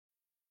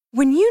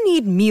When you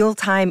need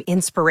mealtime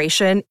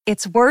inspiration,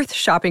 it's worth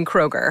shopping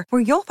Kroger,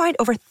 where you'll find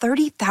over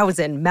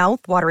 30,000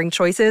 mouth-watering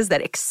choices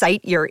that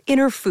excite your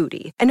inner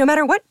foodie. And no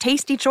matter what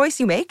tasty choice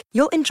you make,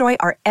 you'll enjoy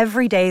our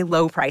everyday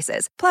low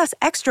prices, plus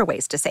extra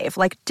ways to save,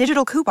 like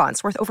digital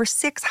coupons worth over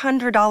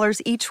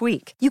 $600 each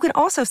week. You can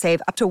also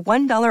save up to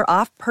 $1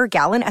 off per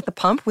gallon at the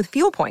pump with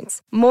fuel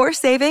points. More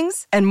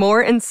savings and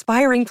more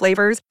inspiring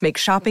flavors make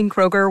shopping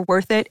Kroger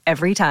worth it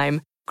every time.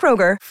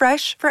 Kroger,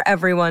 fresh for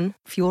everyone.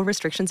 Fuel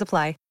restrictions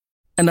apply.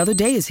 Another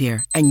day is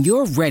here, and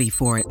you're ready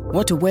for it.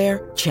 What to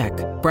wear? Check.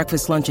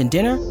 Breakfast, lunch, and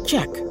dinner?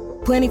 Check.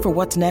 Planning for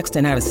what's next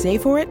and how to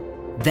save for it?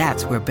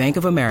 That's where Bank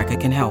of America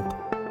can help.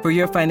 For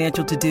your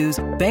financial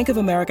to-dos, Bank of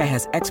America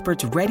has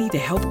experts ready to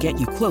help get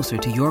you closer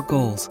to your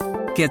goals.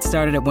 Get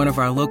started at one of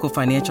our local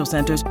financial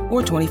centers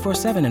or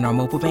 24/7 in our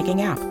mobile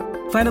banking app.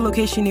 Find a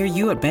location near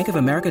you at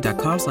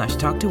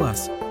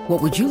bankofamerica.com/talktous.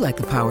 What would you like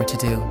the power to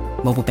do?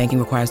 Mobile banking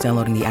requires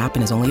downloading the app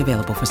and is only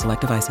available for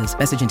select devices.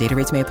 Message and data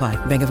rates may apply.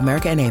 Bank of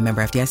America N.A.,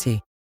 member FDIC.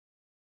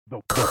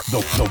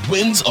 The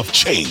winds of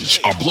change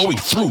are blowing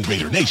through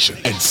Raider Nation,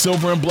 and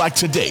Silver and Black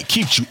Today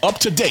keeps you up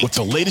to date with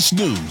the latest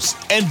news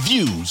and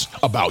views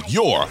about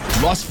your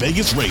Las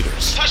Vegas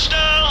Raiders.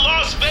 Touchdown,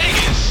 Las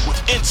Vegas!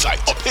 With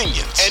insight,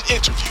 opinions, and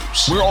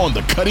interviews, we're on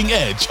the cutting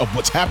edge of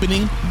what's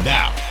happening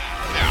now.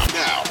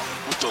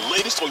 With the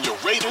latest on your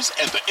Raiders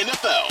and the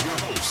NFL, your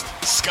hosts,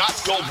 Scott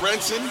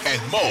Goldbranson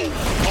and Mo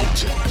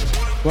Moton.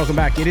 Welcome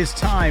back. It is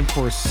time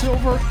for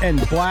Silver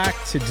and Black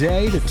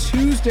Today, the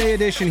Tuesday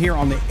edition here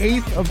on the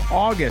 8th of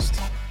August.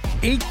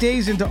 8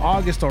 days into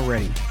August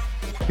already.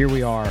 Here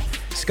we are.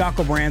 Scott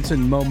Goldbranson,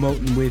 Mo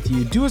Moton with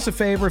you. Do us a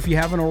favor, if you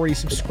haven't already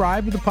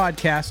subscribed to the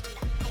podcast,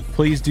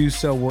 please do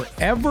so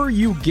wherever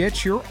you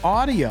get your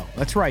audio.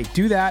 That's right.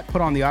 Do that. Put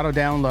on the auto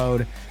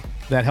download.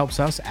 That helps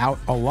us out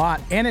a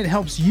lot, and it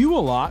helps you a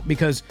lot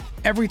because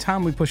every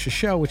time we push a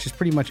show, which is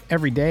pretty much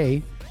every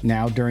day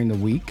now during the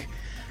week,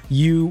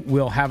 you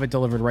will have it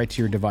delivered right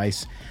to your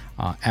device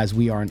as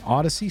we are an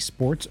Odyssey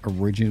Sports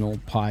original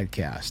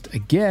podcast.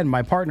 Again,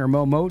 my partner,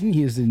 Mo Moton,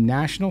 he is the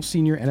national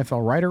senior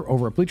NFL writer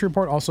over at Bleacher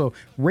Report, also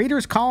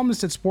Raiders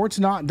columnist at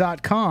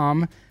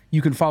sportsnot.com.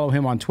 You can follow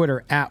him on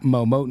Twitter at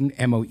Mo Moton,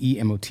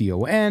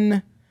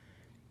 MoEMoton.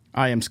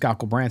 I am Scott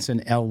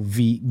Goldbranson,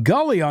 LV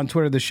Gully on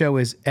Twitter. The show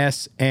is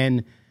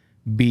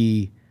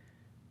SNB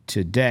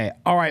Today.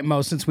 All right,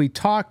 Mo, since we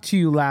talked to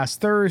you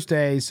last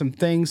Thursday, some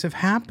things have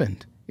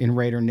happened in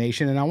Raider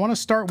Nation, and I want to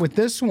start with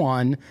this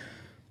one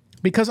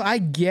because I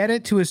get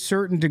it to a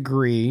certain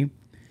degree,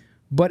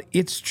 but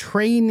it's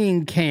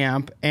training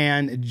camp,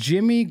 and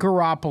Jimmy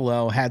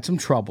Garoppolo had some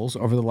troubles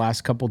over the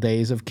last couple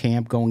days of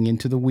camp going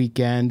into the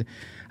weekend.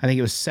 I think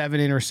it was 7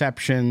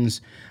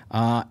 interceptions,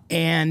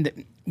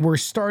 and we're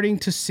starting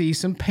to see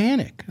some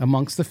panic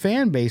amongst the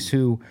fan base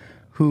who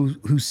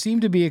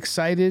seem to be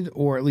excited,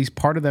 or at least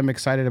part of them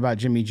excited about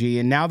Jimmy G,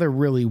 and now they're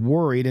really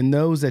worried. And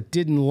those that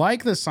didn't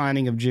like the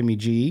signing of Jimmy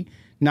G,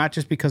 not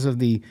just because of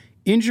the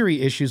injury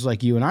issues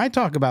like you and I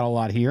talk about a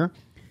lot here,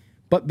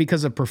 but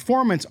because of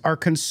performance, are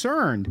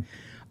concerned.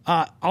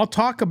 I'll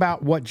talk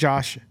about what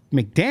Josh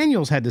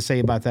McDaniels had to say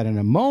about that in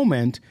a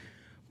moment,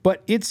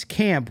 but it's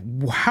camp.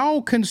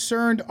 How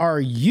concerned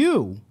are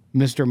you,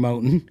 Mr.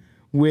 Moton,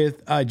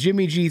 with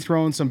Jimmy G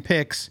throwing some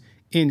picks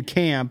in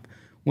camp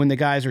when the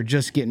guys are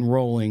just getting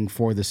rolling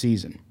for the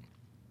season?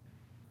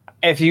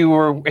 If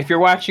you're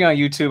watching on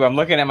YouTube, I'm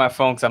looking at my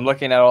phone because I'm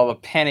looking at all the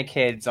panic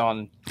heads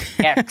on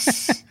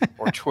X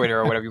or Twitter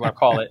or whatever you want to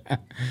call it,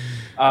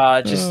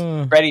 just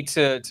ready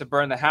to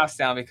burn the house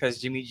down because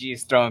Jimmy G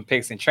is throwing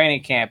picks in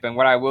training camp. And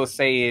what I will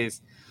say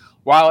is,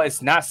 while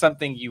it's not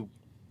something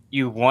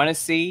you want to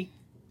see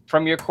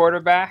from your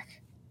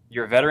quarterback,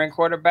 your veteran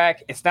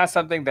quarterback, it's not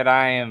something that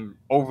I am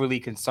overly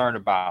concerned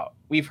about.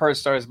 We've heard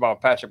stories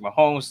about Patrick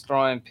Mahomes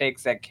throwing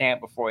picks at camp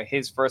before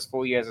his first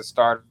full year as a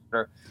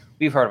starter.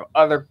 We've heard of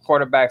other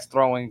quarterbacks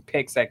throwing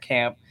picks at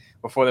camp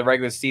before the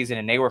regular season,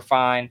 and they were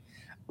fine.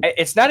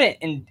 It's not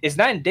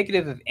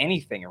indicative of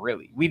anything,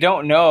 really. We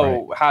don't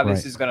know how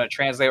this is going to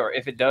translate, or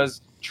if it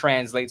does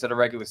translate to the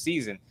regular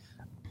season.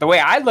 The way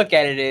I look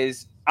at it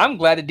is, I'm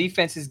glad the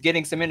defense is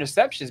getting some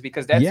interceptions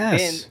because that's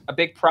been a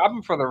big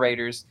problem for the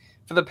Raiders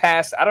for the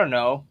past,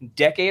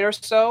 decade or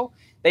so.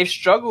 They've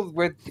struggled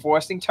with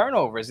forcing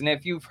turnovers. And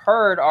if you've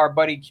heard our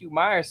buddy Q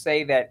Myers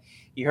say that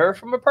he heard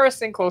from a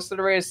person close to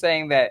the Raiders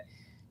saying that,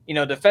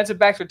 defensive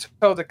backs were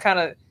told to kind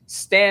of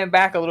stand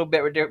back a little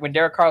bit when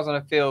Derek Carr's on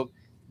the field,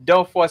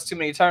 don't force too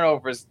many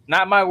turnovers.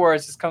 Not my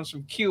words. This comes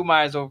from Q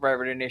Myers over at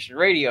Raider Nation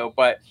Radio.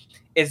 But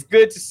it's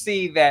good to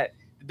see that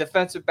the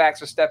defensive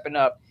backs are stepping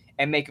up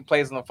and making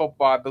plays on the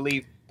football. I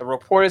believe the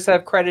reporters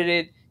have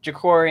credited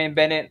Jacorian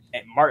Bennett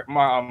and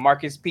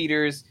Marcus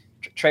Peters,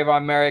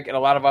 Trayvon Merrick, and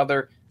a lot of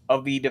other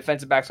of the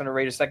defensive backs on the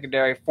Raiders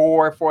secondary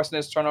for forcing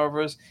those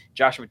turnovers.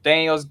 Josh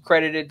McDaniels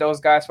credited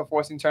those guys for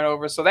forcing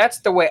turnovers. So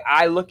that's the way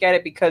I look at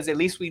it, because at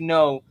least we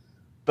know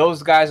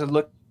those guys are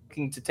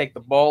looking to take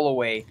the ball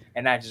away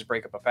and not just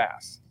break up a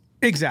pass.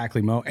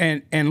 Exactly, Mo.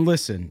 And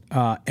listen,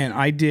 and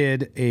I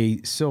did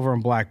a Silver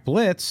and Black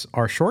Blitz,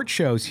 our short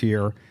shows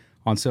here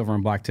on Silver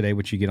and Black Today,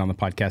 which you get on the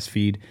podcast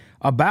feed,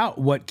 about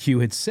what Q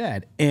had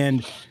said.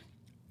 And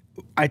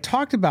I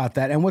talked about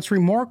that. And what's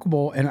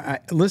remarkable, and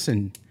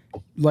listen,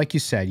 like you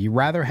said, you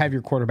rather have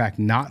your quarterback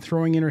not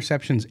throwing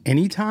interceptions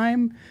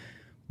anytime.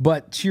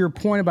 But to your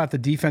point about the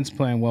defense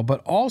playing well,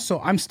 but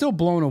also I'm still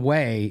blown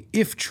away,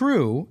 if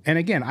true. And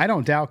again, I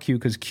don't doubt Q,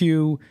 because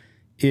Q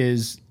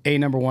is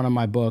number one in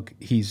my book.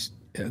 He's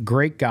a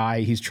great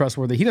guy. He's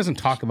trustworthy. He doesn't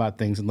talk about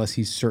things unless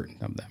he's certain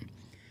of them.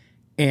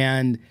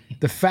 And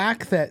the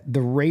fact that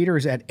the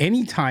Raiders at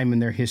any time in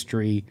their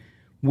history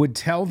would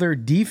tell their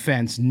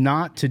defense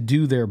not to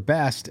do their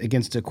best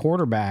against a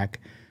quarterback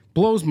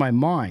blows my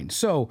mind.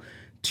 So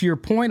to your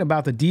point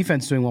about the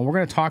defense doing well, we're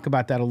going to talk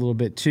about that a little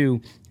bit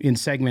too in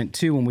segment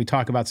 2 when we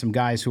talk about some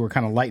guys who are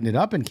kind of lighting it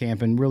up in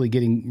camp and really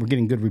we're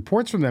getting good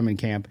reports from them in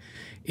camp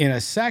in a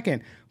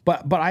second.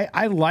 But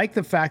I like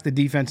the fact the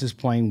defense is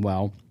playing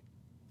well.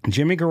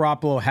 Jimmy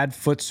Garoppolo had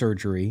foot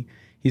surgery.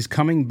 He's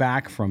coming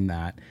back from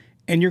that.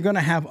 And you're going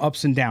to have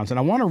ups and downs. And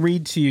I want to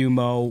read to you,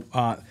 Mo,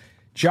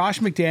 Josh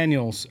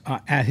McDaniels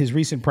at his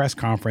recent press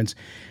conference.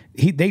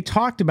 They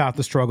talked about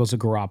the struggles of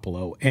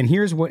Garoppolo. And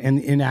here's what, and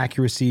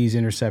inaccuracies,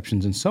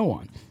 interceptions, and so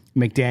on.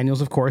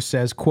 McDaniels, of course,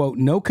 says, quote,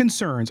 no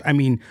concerns. I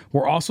mean,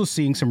 we're also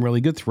seeing some really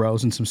good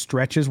throws and some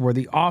stretches where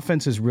the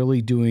offense is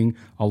really doing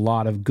a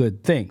lot of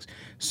good things.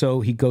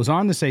 So he goes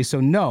on to say, so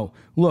no,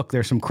 look,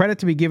 there's some credit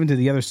to be given to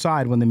the other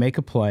side when they make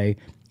a play.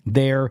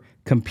 They're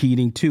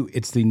competing too.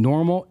 It's the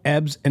normal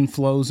ebbs and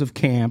flows of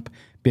camp.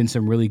 Been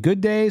some really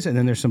good days, and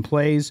then there's some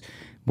plays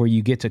where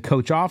you get to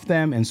coach off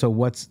them, and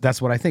so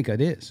that's what I think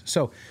it is.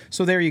 So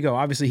there you go.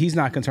 Obviously, he's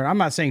not concerned. I'm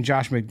not saying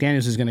Josh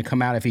McDaniels is going to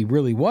come out if he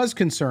really was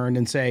concerned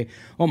and say,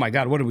 oh my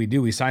God, what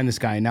do? We signed this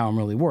guy, and now I'm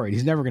really worried.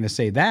 He's never going to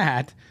say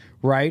that,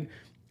 right?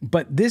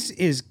 But this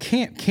is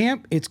camp.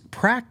 Camp, it's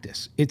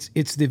practice.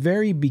 It's the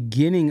very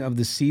beginning of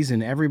the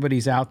season.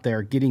 Everybody's out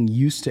there getting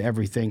used to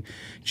everything.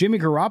 Jimmy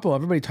Garoppolo,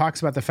 everybody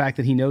talks about the fact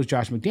that he knows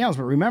Josh McDaniels,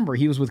 but remember,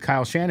 he was with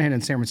Kyle Shanahan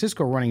in San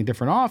Francisco running a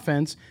different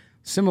offense,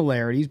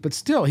 similarities, but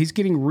still, he's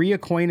getting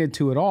reacquainted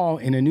to it all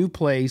in a new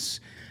place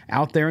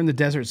out there in the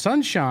desert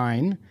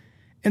sunshine.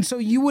 And so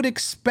you would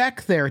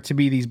expect there to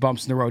be these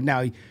bumps in the road.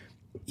 Now,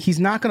 he's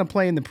not going to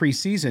play in the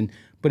preseason,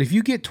 but if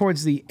you get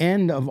towards the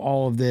end of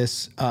all of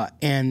this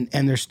and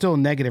there's still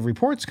negative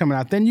reports coming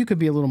out, then you could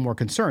be a little more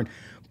concerned.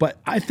 But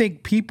I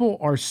think people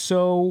are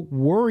so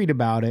worried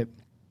about it,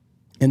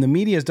 and the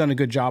media has done a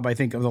good job, I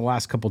think, over the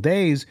last couple of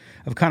days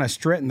of kind of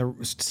setting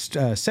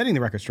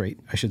the record straight,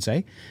 I should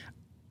say,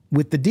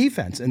 with the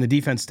defense and the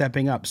defense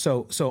stepping up.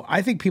 So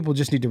I think people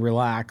just need to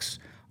relax.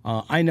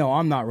 I know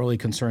I'm not really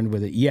concerned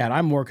with it yet.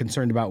 I'm more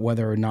concerned about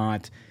whether or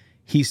not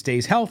he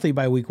stays healthy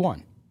by week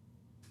 1.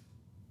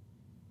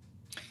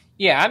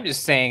 Yeah, I'm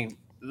just saying,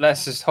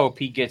 let's just hope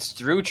he gets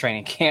through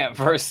training camp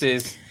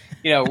versus,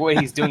 what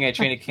he's doing at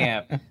training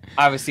camp.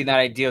 Obviously not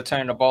ideal,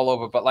 turning the ball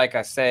over. But like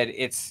I said,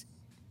 it's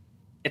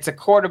a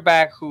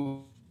quarterback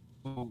who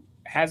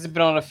hasn't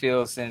been on the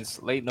field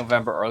since late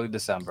November, early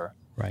December.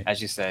 Right.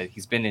 As you said,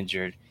 he's been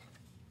injured.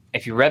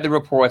 If you read the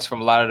reports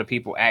from a lot of the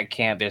people at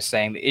camp, they're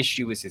saying the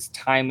issue is his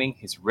timing,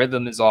 his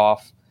rhythm is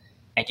off.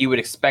 And you would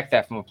expect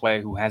that from a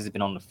player who hasn't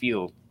been on the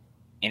field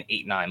in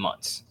 8-9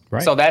 months.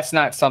 Right. So that's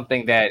not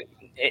something that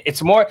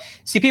it's more.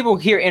 See, people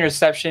hear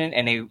interception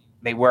and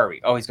they worry.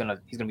 Oh, he's gonna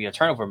be a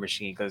turnover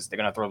machine because they're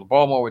gonna throw the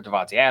ball more with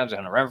Devontae Adams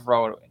and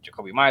Renfro and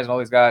Jacoby Myers and all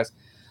these guys.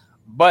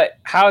 But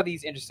how are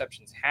these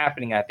interceptions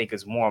happening, I think,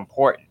 is more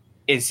important.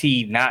 Is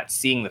he not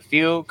seeing the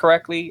field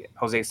correctly?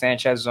 Jose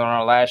Sanchez was on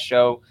our last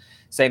show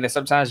saying that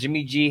sometimes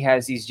Jimmy G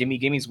has these Jimmy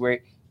Gimmies where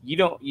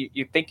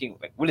you're thinking,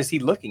 like, what is he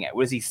looking at?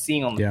 What is he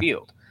seeing on the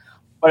field?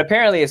 But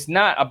apparently it's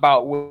not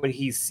about what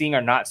he's seeing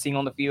or not seeing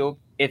on the field.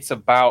 It's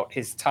about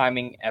his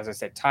timing. As I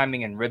said,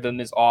 timing and rhythm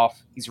is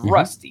off. He's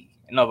rusty,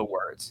 in other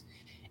words.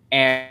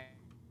 And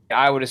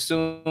I would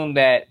assume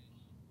that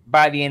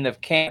by the end of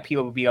camp, he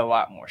will be a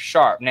lot more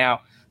sharp.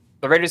 Now,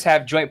 the Raiders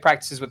have joint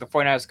practices with the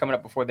 49ers coming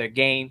up before their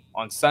game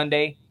on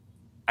Sunday.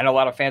 I know a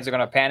lot of fans are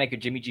going to panic if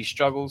Jimmy G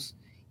struggles.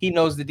 He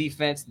knows the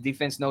defense. The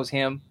defense knows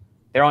him.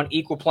 They're on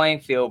equal playing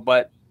field,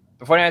 but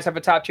the 49ers have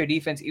a top-tier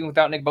defense even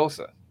without Nick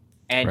Bosa.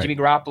 And right. Jimmy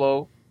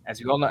Garoppolo, as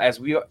we all know,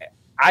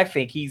 I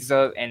think he's,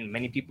 and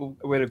many people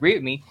would agree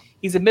with me,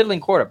 he's a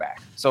middling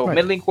quarterback. So right.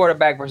 Middling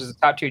quarterback versus a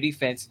top-tier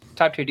defense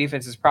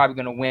is probably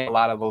going to win a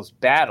lot of those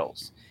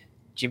battles.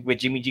 With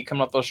Jimmy G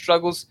coming off those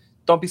struggles,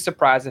 don't be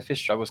surprised if his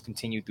struggles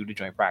continue through the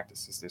joint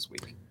practices this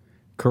week.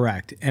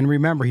 Correct. And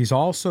remember, he's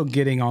also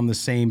getting on the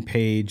same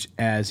page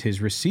as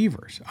his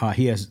receivers.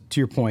 He has, to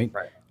your point,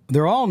 right.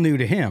 They're all new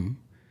to him.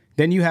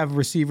 Then you have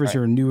receivers right.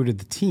 who are newer to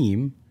the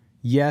team.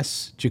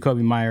 Yes,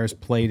 Jacoby Myers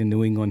played in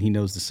New England. He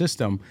knows the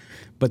system.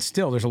 But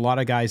still, there's a lot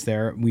of guys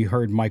there. We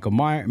heard Michael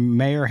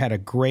Mayer had a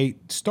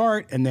great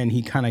start, and then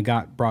he kind of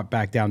got brought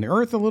back down to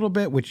earth a little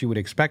bit, which you would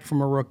expect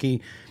from a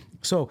rookie.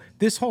 So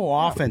this whole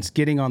offense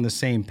getting on the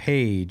same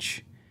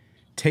page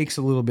takes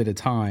a little bit of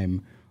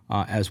time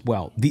as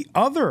well. The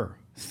other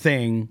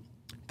thing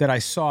that I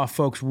saw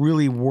folks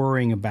really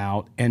worrying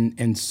about,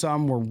 and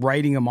some were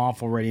writing him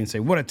off already and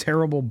say, what a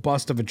terrible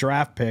bust of a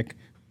draft pick,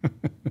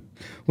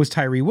 was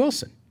Tyree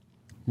Wilson,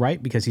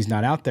 right? Because he's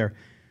not out there.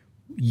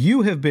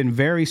 You have been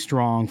very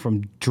strong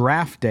from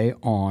draft day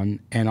on,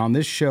 and on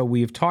this show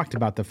we have talked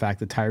about the fact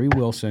that Tyree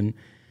Wilson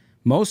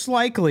most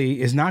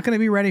likely is not going to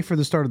be ready for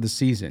the start of the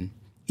season.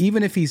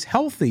 Even if he's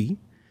healthy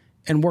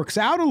and works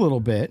out a little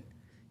bit,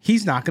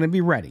 he's not going to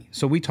be ready.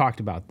 So we talked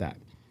about that.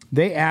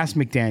 They asked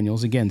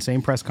McDaniels, again,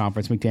 same press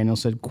conference, McDaniels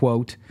said,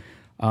 quote,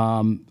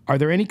 are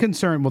there any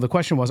concern? Well, the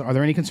question was, are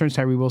there any concerns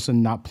Tyree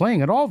Wilson not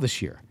playing at all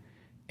this year?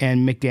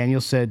 And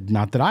McDaniels said,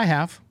 not that I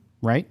have,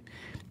 right?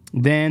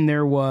 Then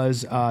there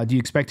was, do you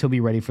expect he'll be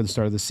ready for the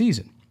start of the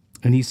season?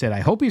 And he said, I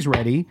hope he's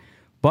ready.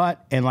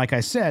 But, and like I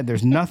said,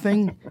 there's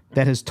nothing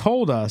that has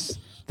told us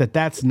that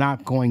that's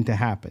not going to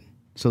happen.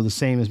 So the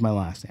same as my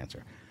last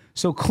answer.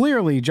 So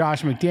clearly,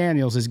 Josh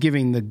McDaniels is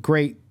giving the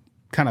great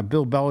kind of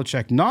Bill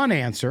Belichick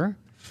non-answer,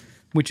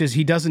 which is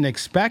he doesn't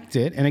expect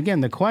it. And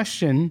again, the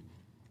question,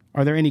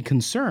 are there any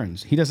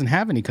concerns? He doesn't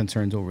have any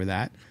concerns over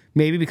that.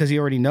 Maybe because he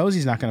already knows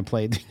he's not going to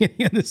play at the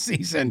beginning of the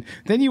season.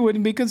 Then you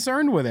wouldn't be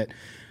concerned with it.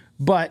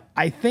 But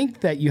I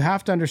think that you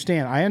have to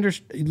understand.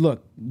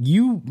 Look,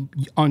 you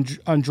on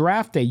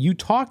draft day, you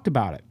talked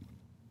about it.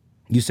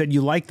 You said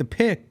you like the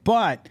pick,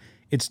 but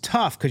it's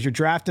tough because you're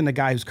drafting a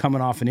guy who's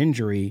coming off an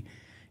injury,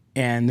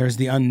 and there's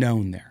the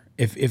unknown there.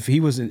 If he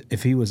was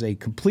a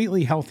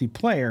completely healthy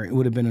player, it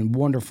would have been a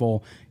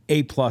wonderful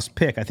A+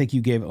 pick. I think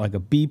you gave it like a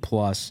B+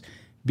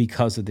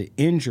 because of the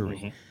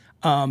injury.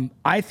 Mm-hmm.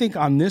 I think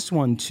on this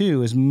one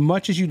too, as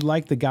much as you'd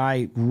like the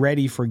guy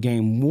ready for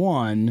game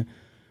one,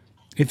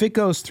 if it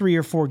goes 3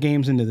 or 4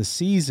 games into the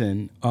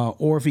season,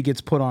 or if he gets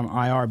put on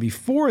IR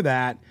before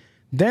that,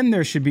 then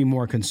there should be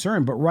more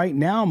concern. But right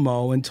now,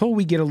 Mo, until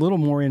we get a little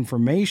more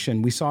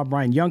information, we saw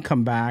Brian Young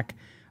come back.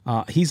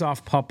 He's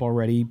off PUP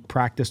already,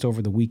 practiced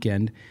over the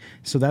weekend,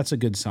 so that's a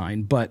good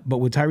sign. But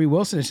with Tyree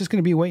Wilson, it's just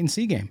going to be a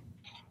wait-and-see game.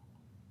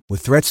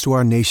 With threats to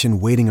our nation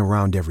waiting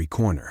around every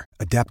corner,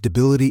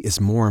 adaptability is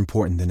more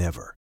important than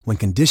ever. When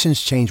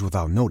conditions change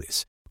without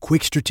notice,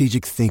 quick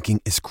strategic thinking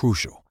is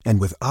crucial. And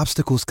with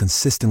obstacles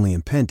consistently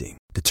impending,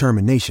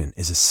 determination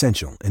is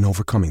essential in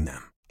overcoming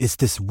them. It's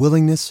this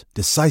willingness,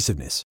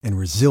 decisiveness, and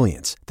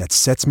resilience that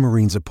sets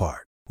Marines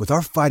apart. With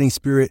our fighting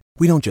spirit,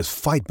 we don't just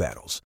fight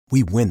battles,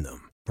 we win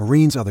them.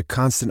 Marines are the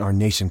constant our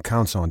nation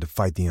counts on to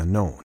fight the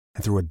unknown.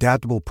 And through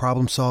adaptable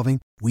problem solving,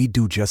 we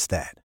do just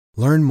that.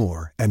 Learn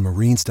more at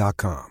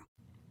Marines.com.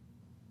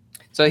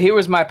 So here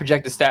was my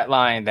projected stat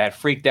line that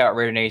freaked out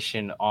Raider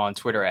Nation on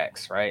Twitter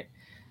X, right?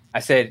 I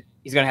said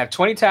he's going to have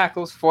 20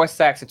 tackles, 4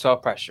 sacks, and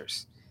 12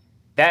 pressures.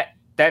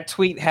 That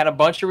tweet had a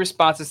bunch of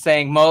responses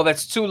saying, Mo,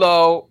 that's too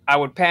low. I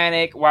would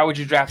panic. Why would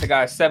you draft a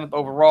guy 7th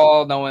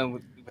overall knowing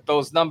with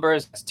those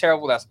numbers? That's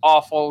terrible. That's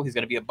awful. He's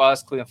going to be a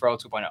bust. Cleveland Farrell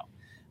 2.0.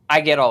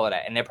 I get all of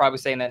that, and they're probably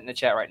saying that in the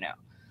chat right now.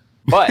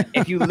 But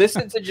if you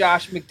listen to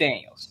Josh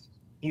McDaniels,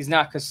 he's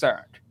not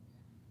concerned.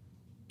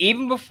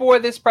 Even before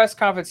this press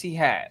conference he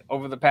had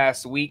over the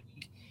past week,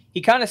 he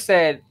kind of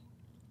said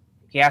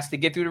he has to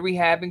get through the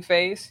rehabbing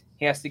phase.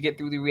 He has to get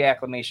through the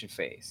reacclimation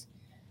phase.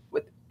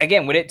 What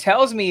it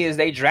tells me is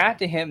they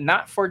drafted him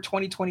not for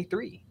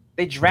 2023.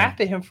 They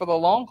drafted him for the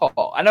long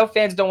haul. I know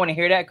fans don't want to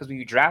hear that because when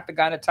you draft a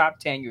guy in the top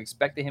 10, you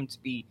expected him to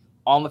be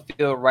on the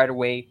field right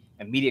away,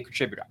 immediate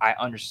contributor. I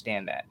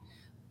understand that.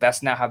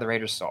 That's not how the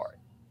Raiders saw it.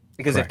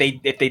 Because if they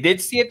did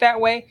see it that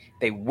way,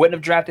 they wouldn't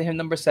have drafted him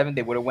number 7.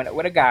 They would have went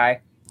with a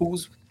guy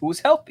who's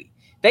healthy.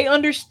 They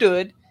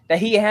understood that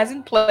he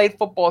hasn't played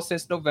football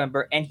since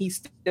November, and he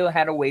still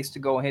had a ways to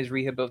go in his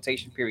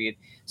rehabilitation period.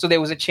 So there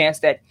was a chance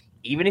that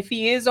even if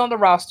he is on the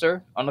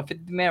roster, on the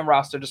 50-man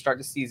roster to start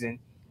the season,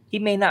 he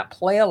may not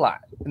play a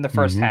lot in the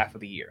first half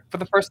of the year. For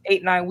the first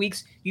 8-9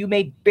 weeks, you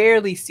may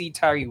barely see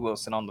Tyree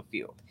Wilson on the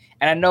field.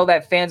 And I know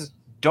that fans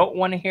don't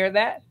want to hear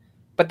that,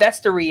 but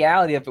that's the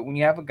reality of it when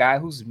you have a guy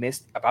who's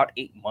missed about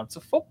 8 months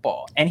of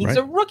football. And he's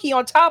a rookie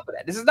on top of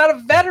that. This is not a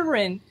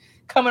veteran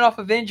coming off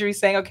of injury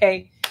saying,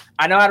 okay,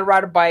 I know how to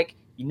ride a bike.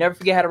 You never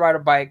forget how to ride a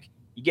bike.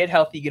 You get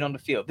healthy, you get on the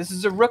field. This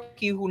is a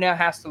rookie who now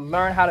has to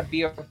learn how to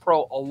be a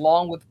pro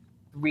along with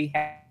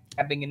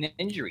rehabbing an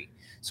injury.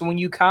 So when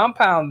you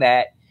compound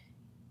that,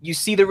 you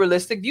see the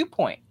realistic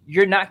viewpoint.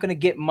 You're not going to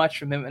get much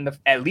from him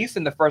at least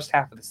in the first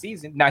half of the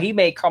season. Now, he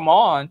may come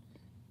on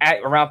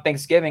around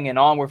Thanksgiving and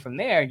onward from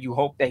there. You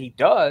hope that he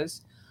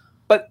does.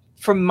 But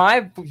from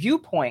my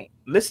viewpoint,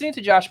 listening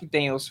to Josh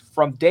McDaniels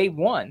from day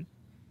one,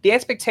 the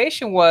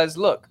expectation was,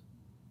 look,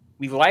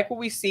 we like what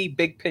we see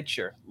big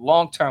picture,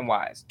 long-term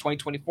wise,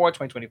 2024,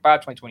 2025,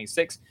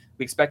 2026.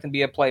 We expect him to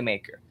be a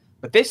playmaker.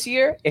 But this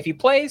year, if he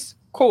plays,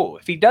 cool.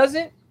 If he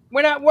doesn't,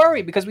 we're not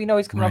worried because we know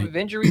he's coming off of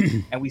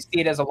injury and we see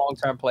it as a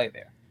long-term play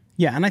there.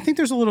 Yeah, and I think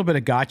there's a little bit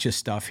of gotcha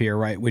stuff here,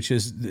 right? Which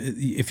is,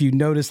 if you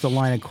notice the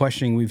line of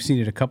questioning, we've seen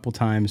it a couple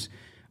times,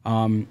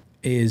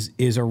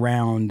 is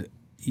around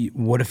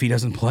what if he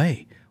doesn't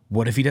play?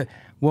 What if he does?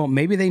 Well,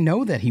 maybe they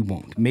know that he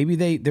won't.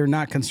 Maybe they're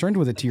not concerned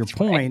with it, to your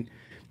point,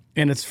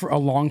 and it's for a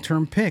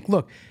long-term pick.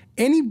 Look,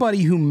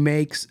 anybody who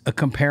makes a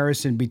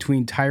comparison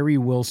between Tyree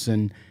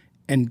Wilson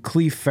and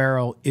Cleve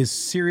Farrell is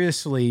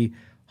seriously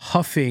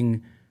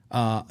huffing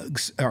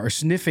or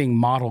sniffing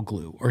model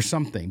glue or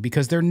something,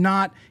 because they're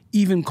not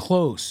even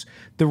close.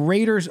 The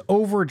Raiders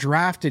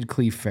overdrafted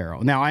Cleve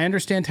Farrell. Now, I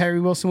understand Tyree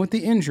Wilson with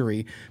the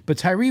injury, but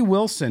Tyree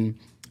Wilson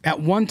at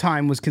one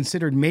time was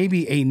considered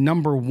maybe a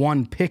number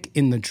 1 pick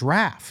in the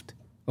draft,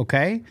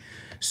 okay?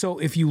 So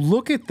if you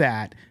look at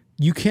that,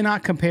 you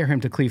cannot compare him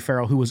to Cleve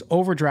Farrell, who was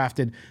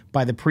overdrafted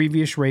by the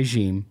previous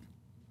regime.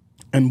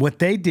 And what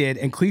they did,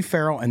 and Cleve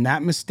Farrell and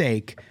that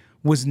mistake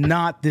was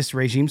not this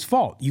regime's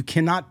fault. You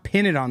cannot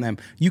pin it on them.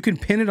 You can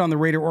pin it on the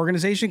Raider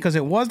organization because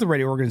it was the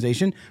Raider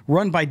organization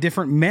run by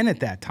different men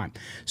at that time.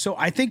 So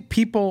I think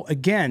people,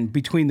 again,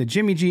 between the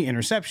Jimmy G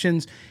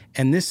interceptions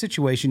and this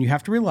situation, you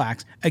have to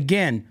relax.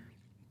 Again,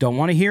 don't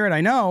want to hear it,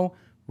 I know.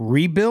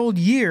 Rebuild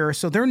year,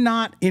 so they're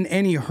not in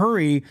any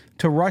hurry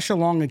to rush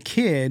along a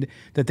kid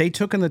that they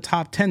took in the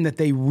top 10 that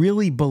they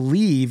really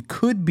believe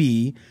could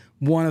be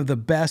one of the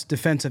best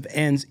defensive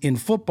ends in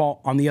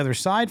football on the other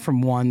side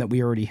from one that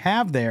we already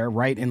have there,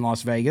 right, in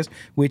Las Vegas,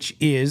 which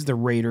is the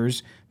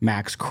Raiders'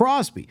 Max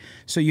Crosby.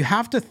 So you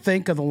have to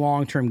think of the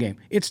long-term game.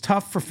 It's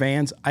tough for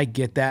fans. I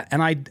get that,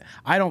 and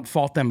I don't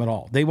fault them at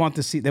all. They want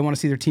to see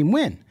their team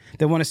win.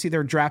 They want to see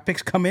their draft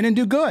picks come in and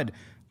do good.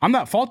 I'm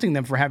not faulting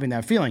them for having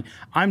that feeling.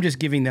 I'm just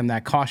giving them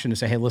that caution to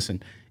say, hey,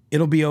 listen,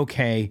 it'll be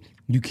okay.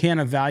 You can't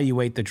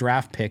evaluate the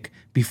draft pick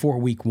before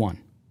week 1.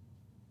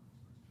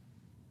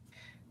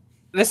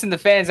 Listen, the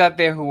fans out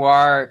there who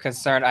are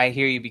concerned, I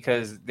hear you,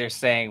 because they're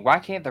saying, why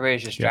can't the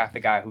Raiders just draft a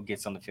guy who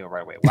gets on the field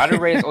right away? Why do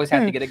the Raiders always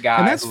have to get a guy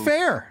and that's who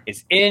fair.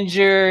 Is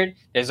injured?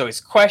 There's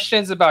always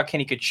questions about, can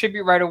he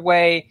contribute right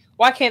away?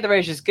 Why can't the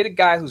Raiders just get a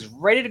guy who's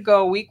ready to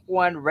go week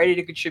 1, ready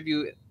to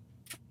contribute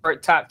for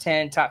top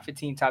 10, top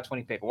 15, top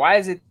 20 pick? Why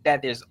is it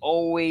that there's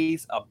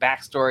always a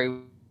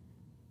backstory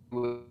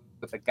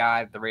with a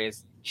guy that the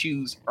Raiders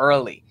choose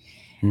early?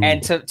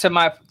 And to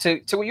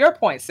what your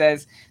point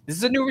says, this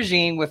is a new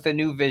regime with a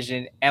new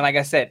vision. And like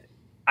I said,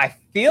 I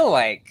feel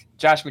like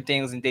Josh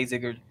McDaniels and Dave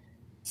Ziegler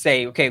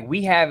say, okay,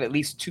 we have at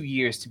least 2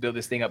 years to build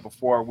this thing up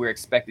before we're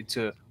expected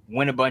to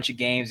win a bunch of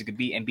games and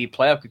be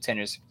playoff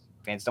contenders.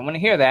 Fans don't want to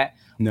hear that.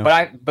 No.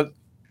 But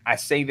I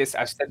say this,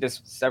 I've said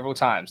this several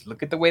times.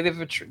 Look at the way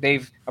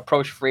they've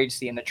approached free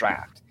agency in the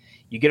draft.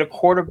 You get a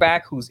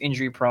quarterback who's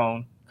injury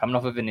prone, coming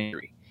off of an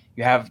injury.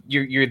 You have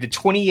you're the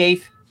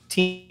 28th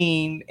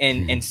team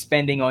in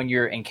spending on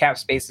in cap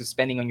space of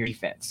spending on your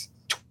defense.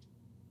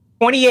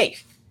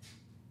 28th.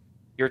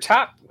 You're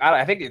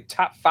I think they're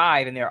top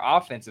 5 in their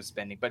offensive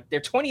spending, but they're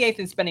 28th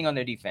in spending on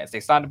their defense. They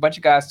signed a bunch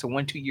of guys to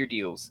 1-2 year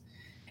deals.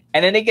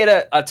 And then they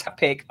get a top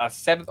pick, a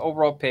 7th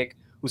overall pick,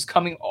 who's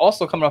coming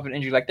off an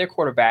injury like their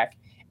quarterback,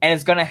 and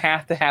is going to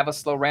have a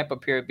slow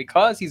ramp-up period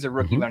because he's a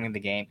rookie running the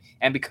game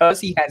and because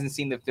he hasn't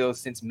seen the field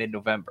since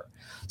mid-November.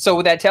 So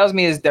what that tells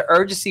me is the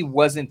urgency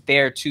wasn't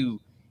there to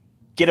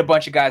get a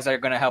bunch of guys that are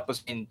going to help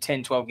us in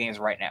 10, 12 games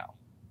right now.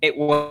 It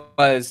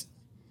was,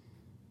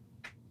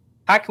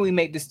 how can we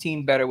make this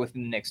team better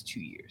within the next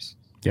 2 years,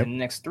 in the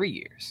next 3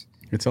 years?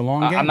 It's a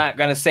long game. I'm not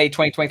going to say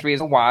 2023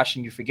 is a wash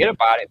and you forget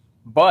about it,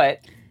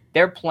 but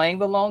they're playing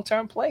the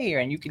long-term play here,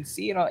 and you can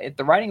see it.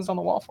 The writing's on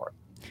the wall for it.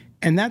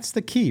 And that's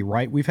the key,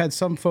 right? I've had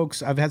some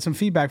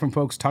feedback from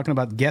folks talking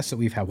about guests that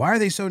we've had. Why are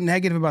they so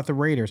negative about the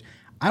Raiders?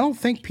 I don't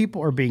think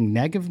people are being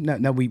negative.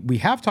 No, we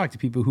have talked to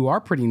people who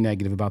are pretty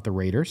negative about the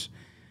Raiders,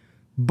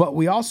 but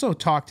we also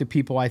talk to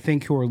people, I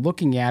think, who are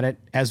looking at it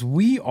as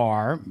we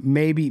are,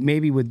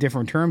 maybe with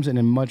different terms and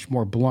in much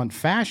more blunt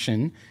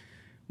fashion,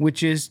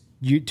 which is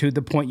to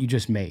the point you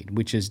just made,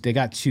 which is they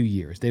got 2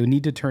 years. They would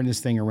need to turn this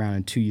thing around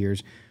in 2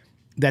 years.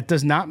 That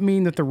does not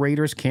mean that the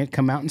Raiders can't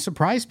come out and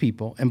surprise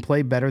people and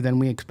play better than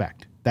we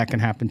expect. That can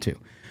happen too.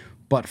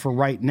 But for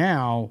right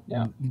now,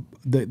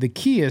 the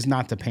key is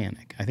not to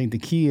panic. I think the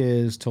key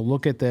is to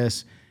look at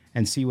this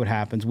and see what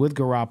happens with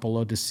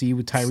Garoppolo, to see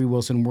with Tyree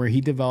Wilson where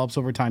he develops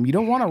over time. You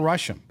don't want to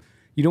rush him.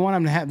 You don't want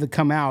him to have to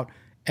come out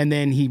and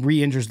then he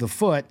re-injures the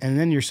foot, and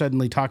then you're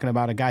suddenly talking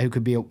about a guy who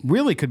could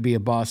be a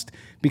bust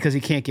because he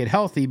can't get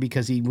healthy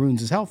because he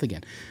ruins his health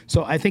again.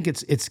 So I think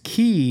it's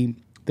key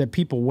that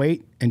people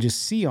wait and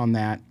just see on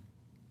that.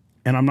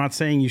 And I'm not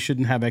saying you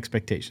shouldn't have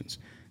expectations,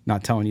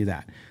 not telling you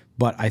that.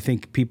 But I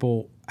think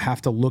people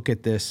have to look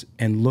at this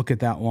and look at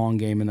that long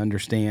game and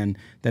understand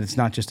that it's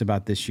not just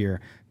about this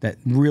year, that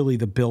really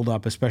the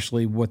buildup,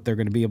 especially what they're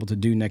going to be able to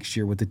do next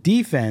year with the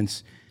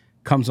defense,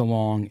 comes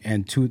along,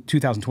 and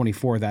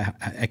 2024, that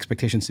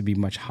expectations to be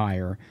much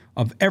higher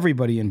of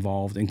everybody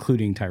involved,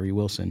 including Tyree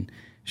Wilson,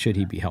 should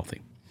he be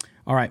healthy.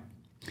 All right.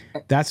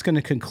 That's going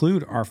to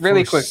conclude our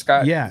really quick,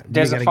 Scott. Yeah.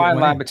 There's a fine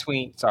line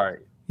between, sorry.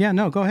 Yeah,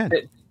 no, go ahead.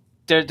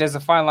 There's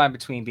a fine line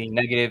between being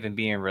negative and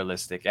being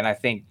realistic. And I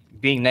think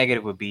being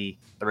negative would be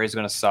the Raiders are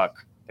going to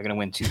suck. They're going to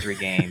win 2-3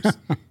 games.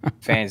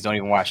 Fans don't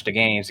even watch the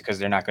games because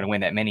they're not going to win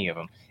that many of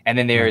them. And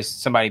then there's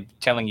somebody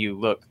telling you,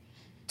 look,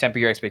 temper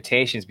your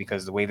expectations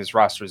because the way this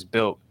roster is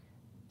built,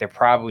 they're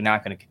probably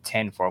not going to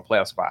contend for a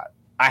playoff spot.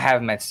 I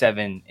have them at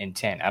 7 and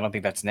 10. I don't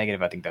think that's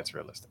negative. I think that's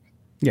realistic.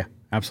 Yeah,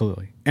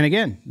 absolutely. And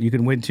again, you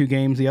can win 2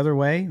 games the other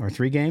way or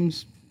 3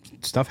 games.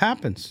 Stuff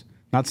happens.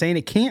 Not saying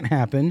it can't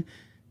happen,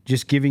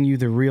 just giving you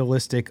the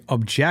realistic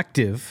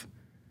objective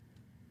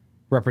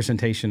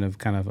representation of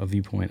kind of a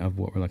viewpoint of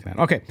what we're looking at.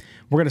 Okay,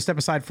 we're going to step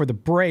aside for the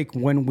break.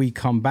 When we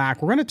come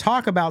back, we're going to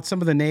talk about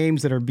some of the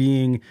names that are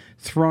being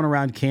thrown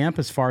around camp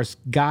as far as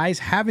guys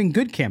having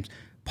good camps,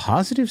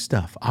 positive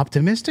stuff,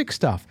 optimistic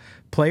stuff,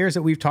 players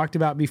that we've talked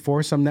about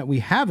before, some that we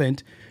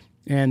haven't,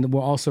 and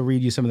we'll also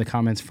read you some of the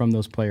comments from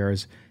those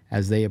players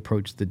as they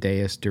approach the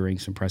dais during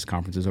some press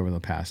conferences over the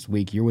past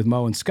week. You're with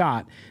Mo and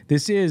Scott.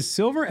 This is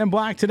Silver and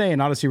Black Today, an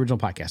Odyssey Original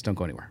Podcast. Don't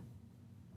go anywhere.